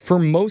for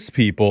most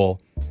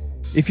people,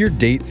 if your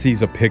date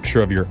sees a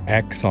picture of your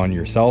ex on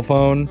your cell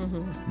phone,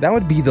 that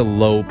would be the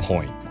low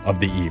point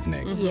of the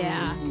evening.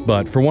 Yeah.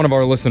 But for one of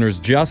our listeners,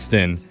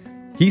 Justin,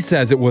 he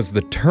says it was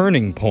the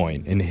turning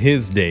point in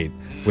his date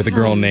with a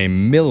girl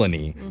named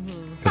Milanie.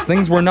 Because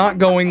things were not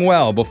going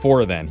well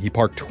before then. He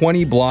parked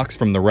 20 blocks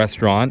from the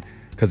restaurant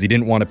because he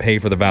didn't want to pay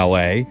for the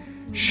valet,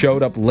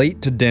 showed up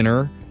late to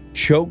dinner,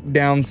 choked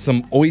down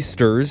some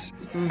oysters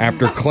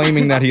after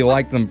claiming that he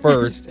liked them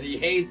first. He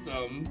hates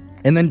them.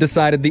 And then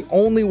decided the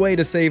only way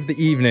to save the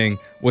evening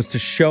was to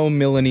show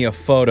Milanie a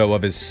photo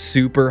of his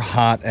super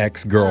hot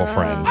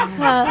ex-girlfriend.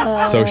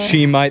 So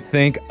she might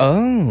think,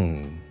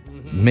 oh,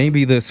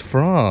 maybe this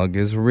frog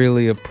is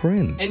really a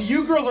prince. And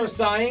you girls are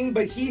sighing,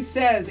 but he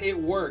says it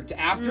worked.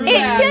 After It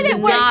that, didn't the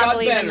work. date got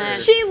Believe in better. that.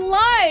 She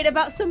lied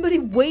about somebody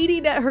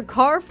waiting at her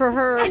car for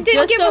her. And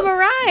didn't give him a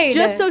ride.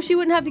 Just so she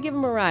wouldn't have to give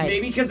him a ride.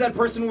 Maybe because that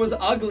person was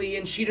ugly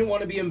and she didn't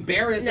want to be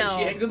embarrassed and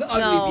she hangs with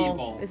ugly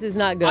people. This is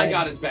not good. I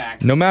got his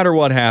back. No matter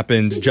what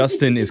happened,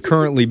 Justin is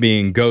currently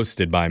being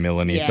ghosted by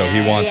Milanie, so he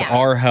wants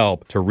our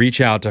help to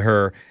reach out to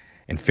her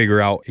and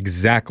figure out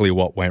exactly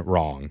what went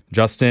wrong.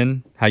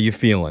 Justin, how you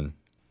feeling?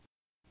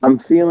 I'm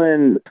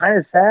feeling kind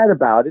of sad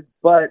about it,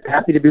 but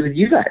happy to be with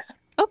you guys.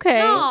 Okay,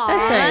 Aw.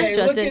 that's nice, Hey,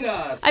 Justin. look at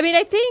us. I mean,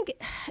 I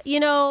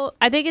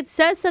think it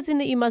says something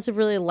that you must have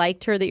really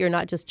liked her, that you're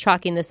not just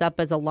chalking this up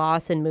as a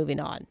loss and moving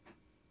on.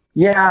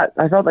 Yeah,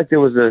 I felt like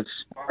there was a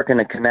spark and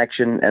a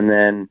connection, and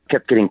then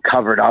kept getting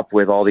covered up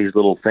with all these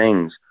little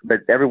things. But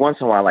every once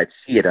in a while I'd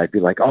see it, I'd be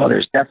like, oh,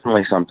 there's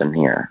definitely something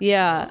here.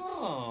 Yeah.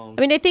 I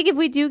mean, I think if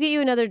we do get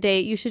you another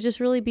date, you should just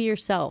really be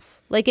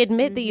yourself. Like,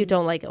 admit that you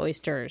don't like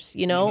oysters,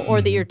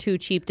 or that you're too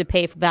cheap to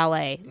pay for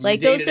valet. Like,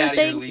 those are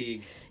things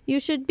you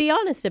should be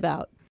honest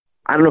about.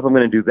 I don't know if I'm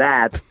going to do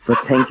that, but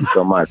thank you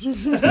so much.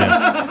 You're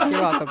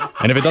welcome.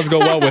 And if it doesn't go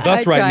well with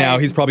us right now,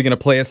 he's probably going to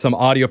play us some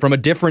audio from a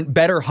different,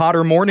 better,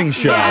 hotter morning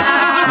show.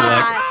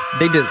 Like,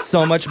 they did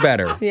so much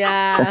better.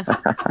 Yeah.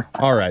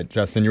 All right,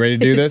 Justin, you ready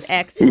to do this?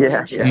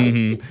 Excellent.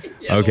 Yeah.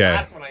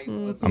 Okay.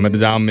 I'm going to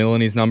dial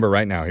Milanie's number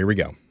right now. Here we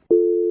go.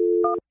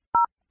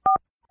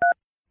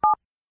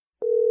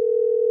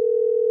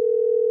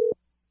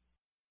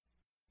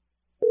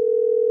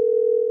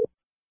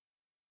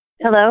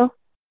 Hello?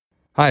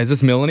 Hi, is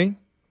this Milanie?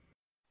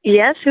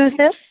 Yes, who's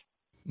this?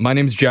 My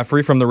name's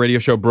Jeffrey from the radio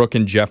show Brooke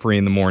and Jeffrey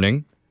in the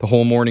Morning. The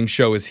whole morning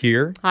show is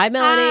here. Hi,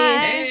 Melanie.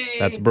 Hey.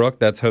 That's Brooke.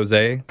 That's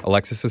Jose.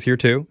 Alexis is here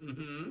too.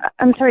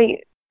 I'm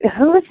sorry,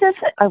 who is this?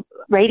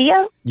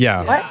 Radio?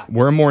 Yeah. What?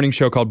 We're a morning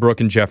show called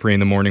Brooke and Jeffrey in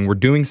the Morning. We're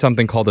doing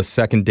something called a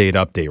second date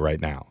update right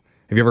now.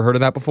 Have you ever heard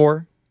of that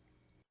before?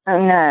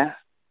 No.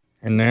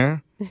 And nah?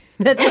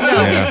 That's a no.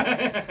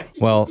 Yeah.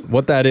 Well,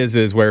 what that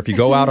is where if you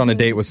go out on a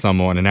date with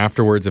someone and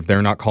afterwards, if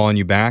they're not calling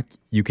you back,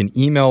 you can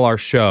email our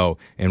show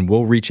and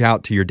we'll reach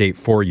out to your date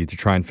for you to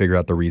try and figure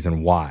out the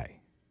reason why.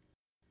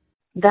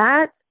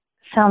 That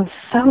sounds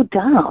so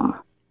dumb.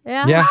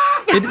 Yeah.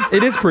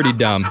 It is pretty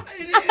dumb.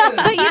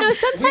 But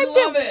sometimes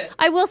We love it.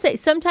 I will say,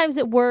 sometimes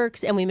it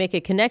works and we make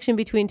a connection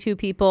between two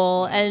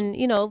people and,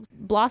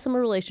 blossom a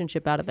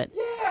relationship out of it.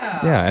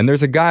 Yeah, and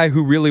there's a guy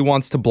who really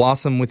wants to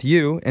blossom with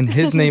you, and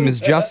his name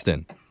is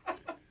Justin.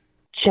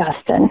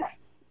 Justin.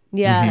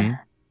 Yeah.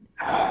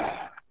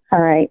 All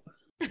right.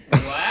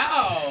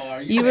 Wow.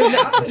 Are you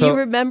You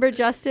remember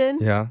Justin?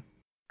 Yeah.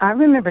 I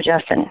remember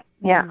Justin.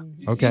 Yeah.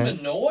 You seem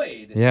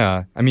annoyed.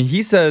 Yeah. I mean,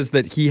 he says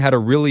that he had a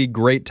really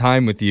great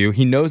time with you.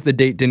 He knows the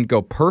date didn't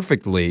go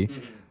perfectly,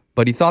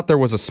 but he thought there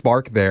was a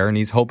spark there, and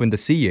he's hoping to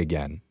see you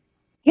again.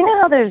 You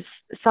know how there's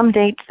some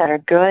dates that are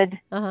good,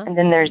 and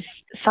then there's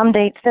some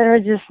dates that are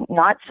just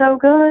not so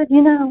good,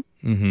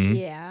 Mm-hmm.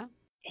 Yeah.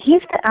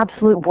 He's the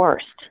absolute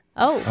worst.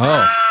 Oh.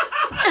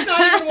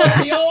 Not even one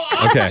of the old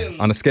options. Okay.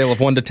 On a scale of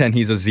 1 to 10,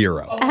 he's a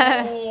 0.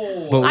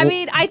 But I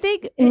mean, I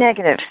think...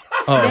 Negative.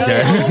 Oh,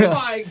 okay. Oh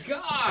my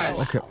God.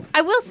 Okay.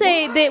 I will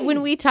say that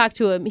when we talked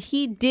to him,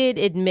 he did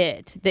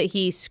admit that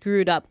he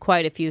screwed up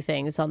quite a few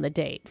things on the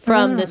date.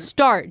 From the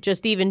start,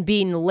 just even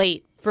being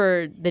late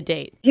for the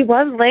date. He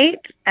was late,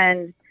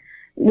 and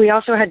we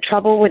also had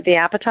trouble with the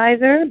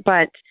appetizer,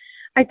 but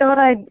I thought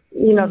I'd,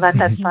 let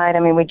that slide. I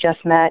mean, we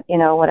just met,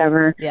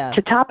 whatever. Yeah.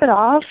 To top it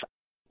off,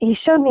 he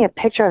showed me a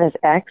picture of his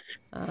ex.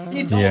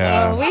 He told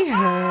Yeah. us. We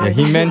heard. Yeah,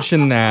 he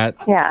mentioned that.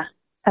 Yeah.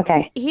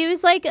 Okay. He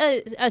was like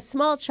a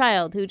small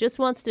child who just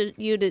wants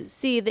you to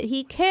see that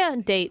he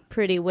can date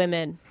pretty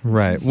women.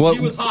 Right. She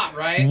was hot,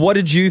 right? What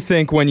did you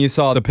think when you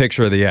saw the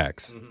picture of the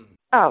ex?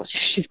 Oh,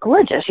 she's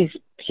gorgeous. She's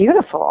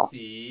beautiful.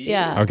 See?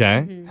 Yeah.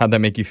 Okay. How'd that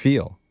make you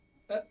feel?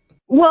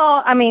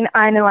 Well, I mean,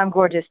 I know I'm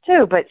gorgeous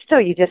too, but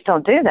still, you just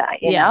don't do that,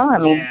 you know? I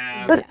mean,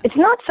 but it's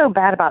not so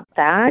bad about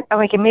that. I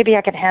mean, maybe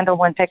I could handle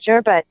one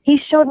picture, but he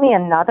showed me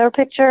another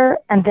picture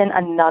and then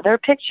another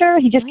picture.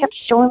 He just kept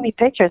showing me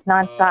pictures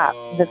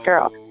nonstop, this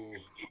girl.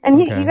 And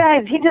you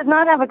guys, he does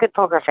not have a good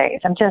poker face.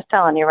 I'm just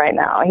telling you right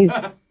now. He's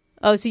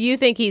Oh, so you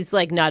think he's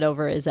like not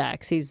over his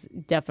ex? He's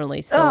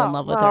definitely still in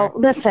love with her.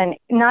 Listen,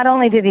 not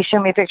only did he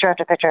show me picture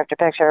after picture after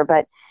picture,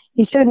 but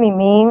he showed me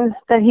memes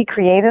that he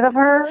created of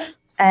her.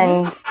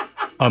 And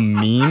A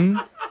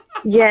meme?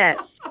 Yes.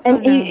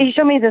 And he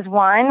showed me this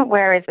one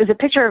where it's a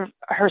picture of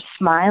her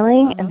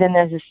smiling, and then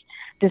there's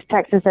this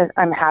text that says,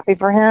 "I'm happy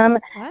for him."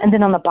 What? And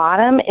then on the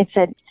bottom, it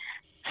said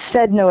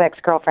no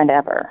ex-girlfriend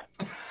ever.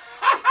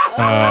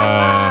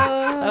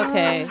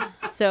 Okay.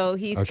 So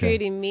he's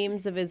creating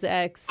memes of his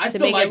ex to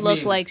make it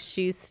look like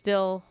she's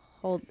still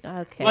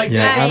okay. Like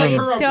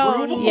her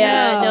approval?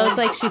 Yeah, no, it's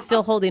like she's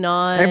still holding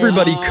on.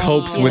 Everybody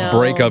copes with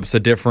breakups a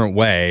different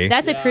way.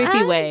 That's a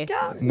creepy way.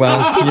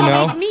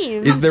 Well,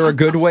 is there a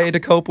good way to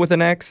cope with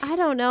an ex? I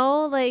don't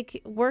know.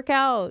 Like, work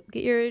out.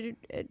 Get your...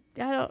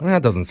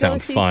 That doesn't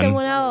sound see fun.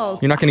 Someone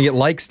else. You're not going to get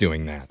likes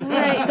doing that.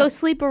 Right, go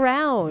sleep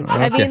around.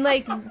 Okay. I mean,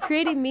 like,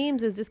 creating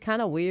memes is just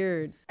kind of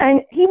weird.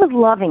 And he was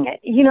loving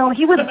it. He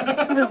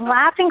was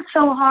laughing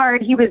so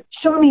hard. He was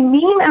showing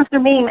me meme after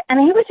meme, and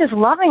he was just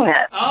loving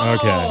it.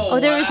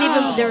 Okay.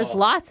 There was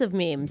lots of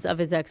memes of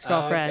his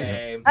ex-girlfriend.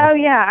 Okay. Oh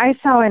yeah, I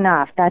saw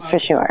enough. That's for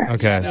sure.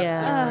 Okay.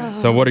 Yeah.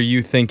 So what are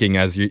you thinking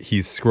as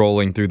he's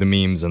scrolling through the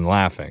memes and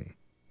laughing?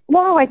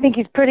 Well, I think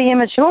he's pretty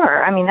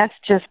immature. I mean, that's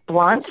just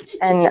blunt.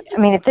 And I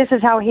mean, if this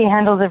is how he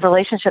handles if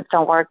relationships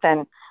don't work,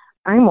 then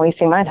I'm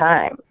wasting my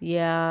time.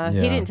 Yeah.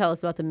 He didn't tell us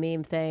about the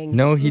meme thing.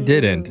 No, he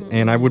didn't.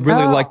 And I would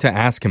really like to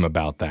ask him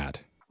about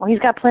that. Well, he's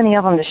got plenty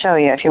of them to show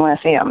you if you want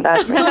to see them.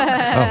 That's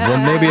Well,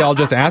 maybe I'll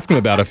just ask him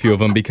about a few of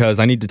them because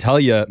I need to tell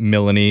you,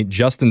 Milanie,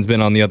 Justin's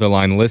been on the other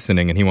line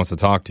listening and he wants to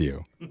talk to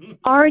you.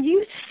 Are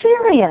you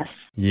serious?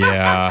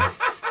 Yeah,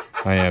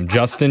 I am.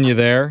 Justin, you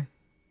there?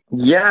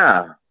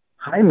 Yeah.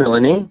 Hi,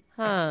 Milanie.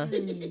 Huh.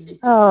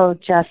 Oh,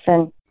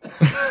 Justin.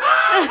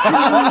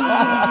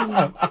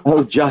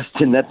 Oh,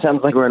 Justin, that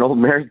sounds like we're an old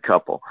married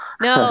couple.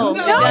 No, it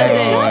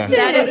doesn't.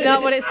 That is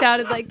not what it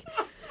sounded like.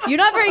 You're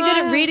not very good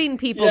at reading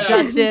people,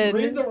 Justin.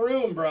 Read the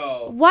room,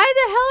 bro. Why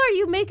the hell are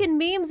you making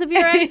memes of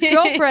your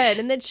ex-girlfriend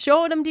and then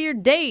showing them to your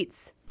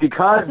dates?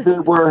 Because they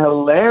were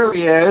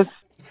hilarious.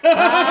 Sure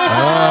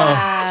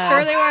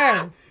they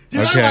were.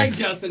 Dude, I like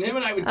Justin. Him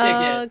and I would kick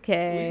it.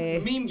 Okay.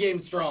 Meme game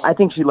strong. I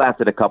think she laughed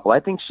at a couple.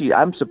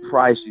 I'm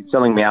surprised she's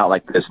selling me out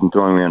like this and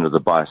throwing me under the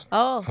bus.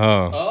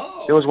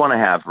 Oh. It was one I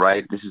have,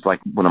 right? This is like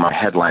one of my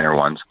headliner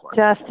ones.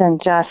 Justin.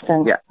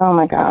 Yeah. Oh,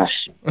 my gosh.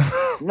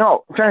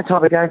 No, I'm trying to tell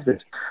the guys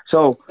this.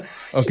 So.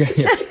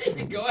 Okay.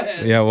 Go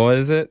ahead. Yeah, what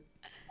is it?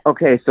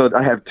 Okay, so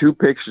I have two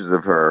pictures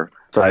of her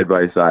side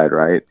by side,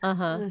 right?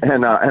 Uh-huh.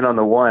 And on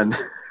the one,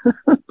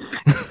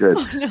 good.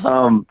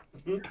 On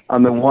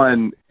the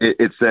one,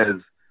 it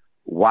says,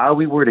 while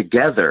we were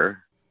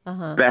together,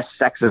 best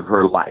sex of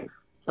her life,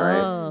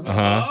 right?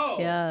 Oh.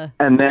 Yeah.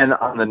 And then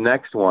on the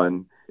next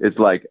one, it's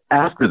like,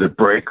 after the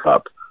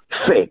breakup,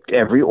 faked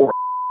every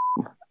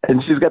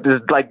and she's got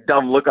this like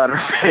dumb look on her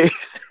face.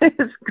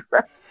 It's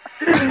great.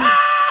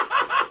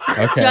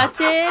 Okay.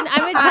 Justin, I'm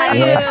going to tell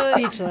you,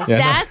 speechless.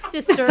 that's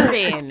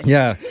disturbing.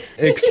 Yeah,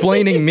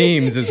 explaining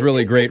memes is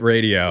really great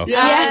radio.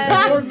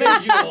 Yeah, more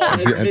visual.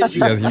 It's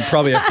visual. You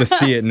probably have to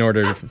see it in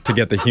order to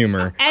get the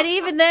humor. And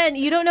even then,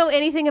 you don't know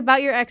anything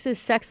about your ex's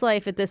sex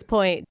life at this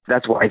point.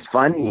 That's why it's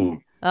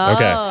funny. Oh.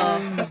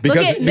 Okay. Look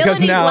at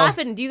Milanie's now,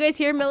 laughing. Do you guys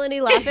hear Milanie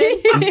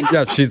laughing?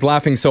 Yeah, she's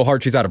laughing so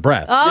hard she's out of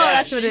breath. Oh,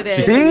 that's what it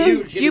is.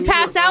 Did you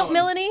pass out,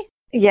 Milanie?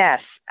 Yes,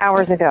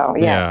 hours ago.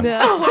 Yeah.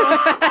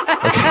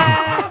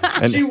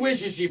 She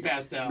wishes she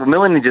passed out. Well,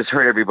 Milanie just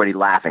heard everybody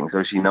laughing,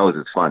 so she knows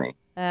it's funny.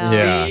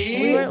 Yeah.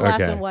 We weren't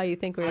laughing why you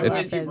think we were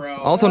laughing.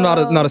 Also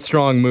not a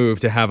strong move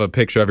to have a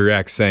picture of your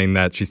ex saying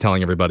that she's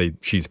telling everybody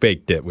she's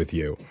faked it with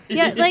you.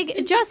 Yeah,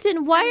 like,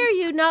 Justin, why are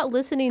you not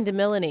listening to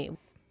Milanie?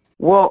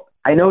 Well,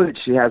 I know that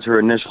she has her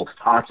initial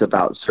thoughts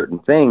about certain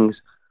things,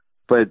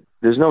 but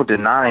there's no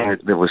denying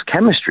that there was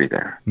chemistry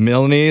there.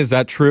 Milanie, is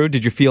that true?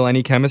 Did you feel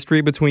any chemistry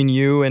between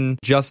you and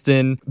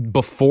Justin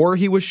before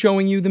he was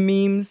showing you the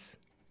memes?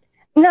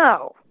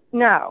 No. Oh,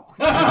 no.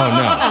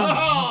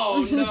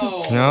 Oh,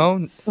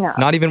 no. No?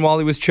 Not even while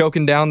he was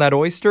choking down that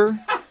oyster?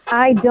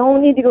 I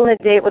don't need to go on a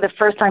date with a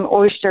first-time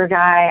oyster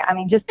guy. I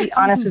mean, just be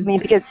honest with me,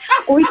 because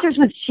oysters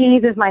with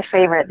cheese is my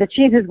favorite. The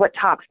cheese is what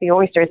tops the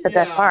oyster. It's the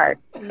best part.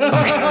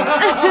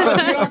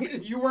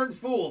 You weren't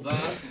fooled,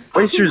 huh?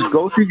 Oysters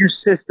go through your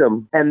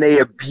system, and they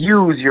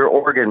abuse your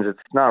organs. It's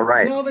not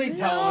right. No, they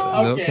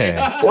don't.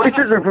 Okay.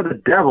 Oysters are for the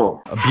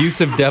devil.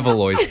 Abusive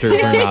devil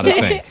oysters are not a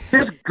thing.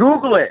 Just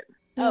Google it.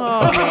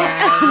 Oh,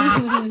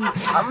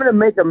 I'm going to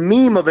make a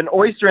meme of an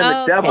oyster and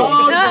the devil.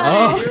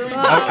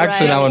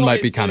 Actually, that one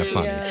might be kind of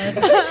funny.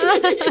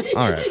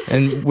 All right.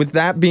 And with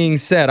that being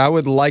said, I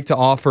would like to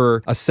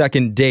offer a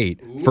second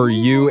date for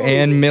you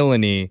and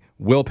Milanie.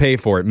 We'll pay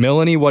for it.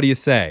 Milanie, what do you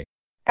say?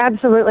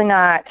 Absolutely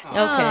not.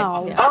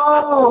 Okay. Yeah.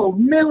 Oh,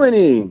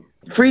 Milanie.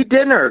 Free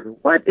dinner.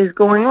 What is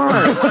going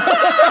on?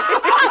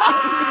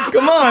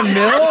 Come on,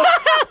 Mill.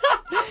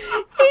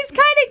 He's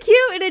kind of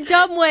cute in a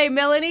dumb way,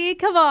 Milanie.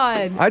 Come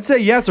on. I'd say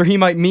yes, or he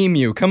might meme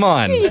you. Come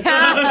on.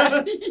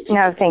 Yeah.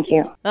 No, thank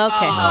you. Okay.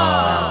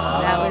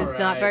 Well, that was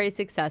not very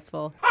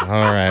successful. All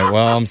right.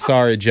 Well, I'm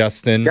sorry,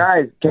 Justin.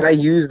 Guys, can I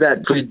use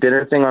that free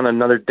dinner thing on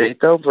another date,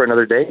 though, for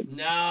another date?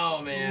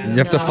 No, man. You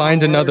have to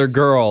find another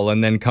girl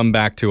and then come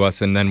back to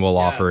us, and then we'll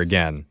offer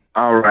again.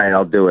 All right,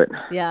 I'll do it.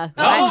 Yeah.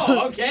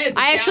 Oh, okay.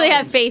 I actually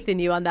have faith in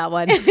you on that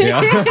one.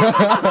 Yeah.